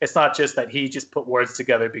having. It's not just that he just put words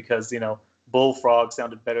together because Bullfrog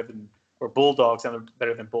sounded better than, or Bulldog sounded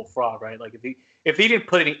better than Bullfrog, right? Like if he didn't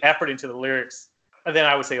put any effort into the lyrics, then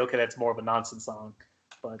I would say, okay, that's more of a nonsense song.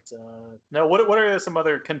 But no, what are some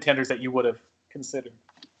other contenders that you would have considered?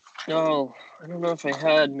 No, I don't know if I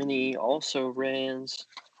had many also rans,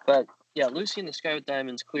 but yeah, Lucy in the Sky with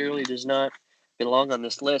Diamonds clearly does not belong on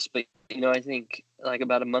this list. But I think like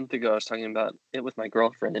about a month ago, I was talking about it with my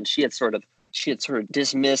girlfriend, and she had sort of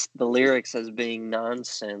dismissed the lyrics as being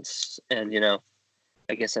nonsense, and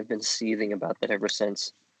I guess I've been seething about that ever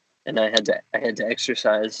since, and I had to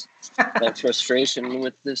exercise that frustration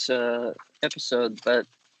with this episode. But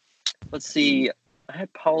let's see, I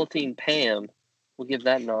had Pauline Pam. We'll give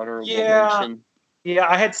that an honorable mention. Yeah,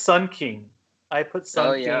 I had Sun King. I put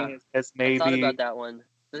Sun King as maybe. I thought about that one.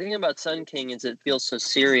 The thing about Sun King is it feels so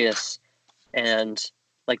serious, and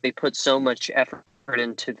like they put so much effort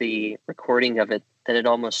into the recording of it that it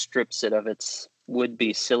almost strips it of its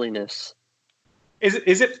would-be silliness.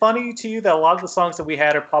 Is it funny to you that a lot of the songs that we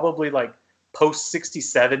had are probably like post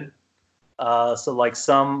 67? So like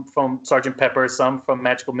some from Sgt. Pepper, some from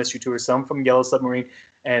Magical Mystery Tour, some from Yellow Submarine,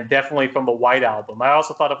 and definitely from the White Album. I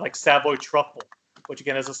also thought of like Savoy Truffle, which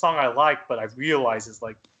again is a song I like, but I realize is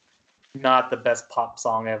like not the best pop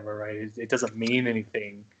song ever, right? It doesn't mean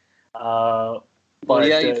anything. You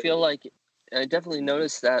feel like I definitely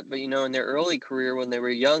noticed that, but in their early career when they were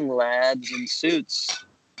young lads in suits,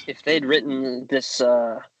 if they'd written this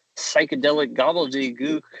psychedelic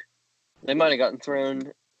gobbledygook, they might have gotten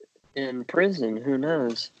thrown in prison. Who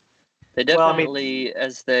knows? They definitely,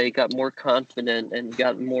 as they got more confident and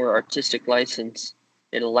got more artistic license,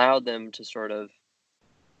 it allowed them to sort of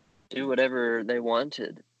do whatever they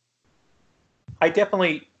wanted. I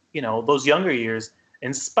definitely, those younger years,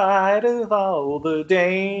 in spite of all the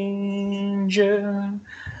danger,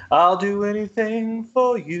 I'll do anything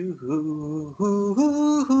for you.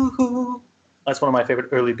 That's one of my favorite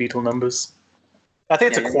early Beatle numbers. I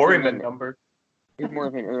think it's a Quarrymen number. You're more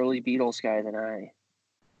of an early Beatles guy than I.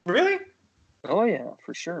 Really? Oh, yeah,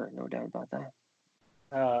 for sure. No doubt about that.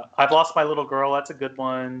 I've Lost My Little Girl. That's a good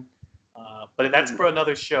one. But that's for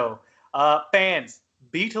another show. Fans,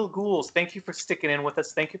 Beatle Ghouls, thank you for sticking in with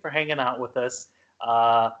us. Thank you for hanging out with us.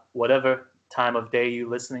 Whatever time of day you're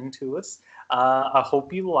listening to us. I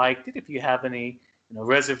hope you liked it. If you have any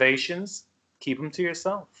reservations, keep them to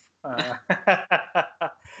yourself.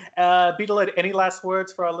 Beatle, any last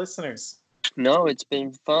words for our listeners? No, it's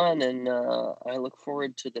been fun, and I look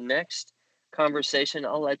forward to the next conversation.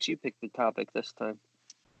 I'll let you pick the topic this time.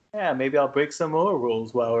 Yeah, maybe I'll break some more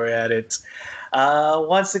rules while we're at it.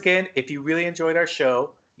 Once again, if you really enjoyed our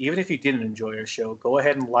show, even if you didn't enjoy our show, go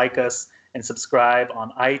ahead and like us and subscribe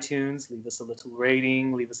on iTunes. Leave us a little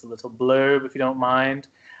rating, leave us a little blurb if you don't mind.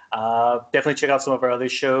 Definitely check out some of our other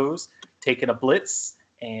shows, Taking a Blitz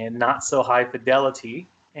and Not So High Fidelity.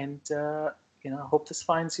 And, I hope this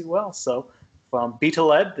finds you well. So from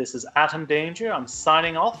Beetle Ed, this is Atom Danger. I'm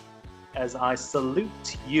signing off as I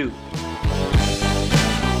salute you.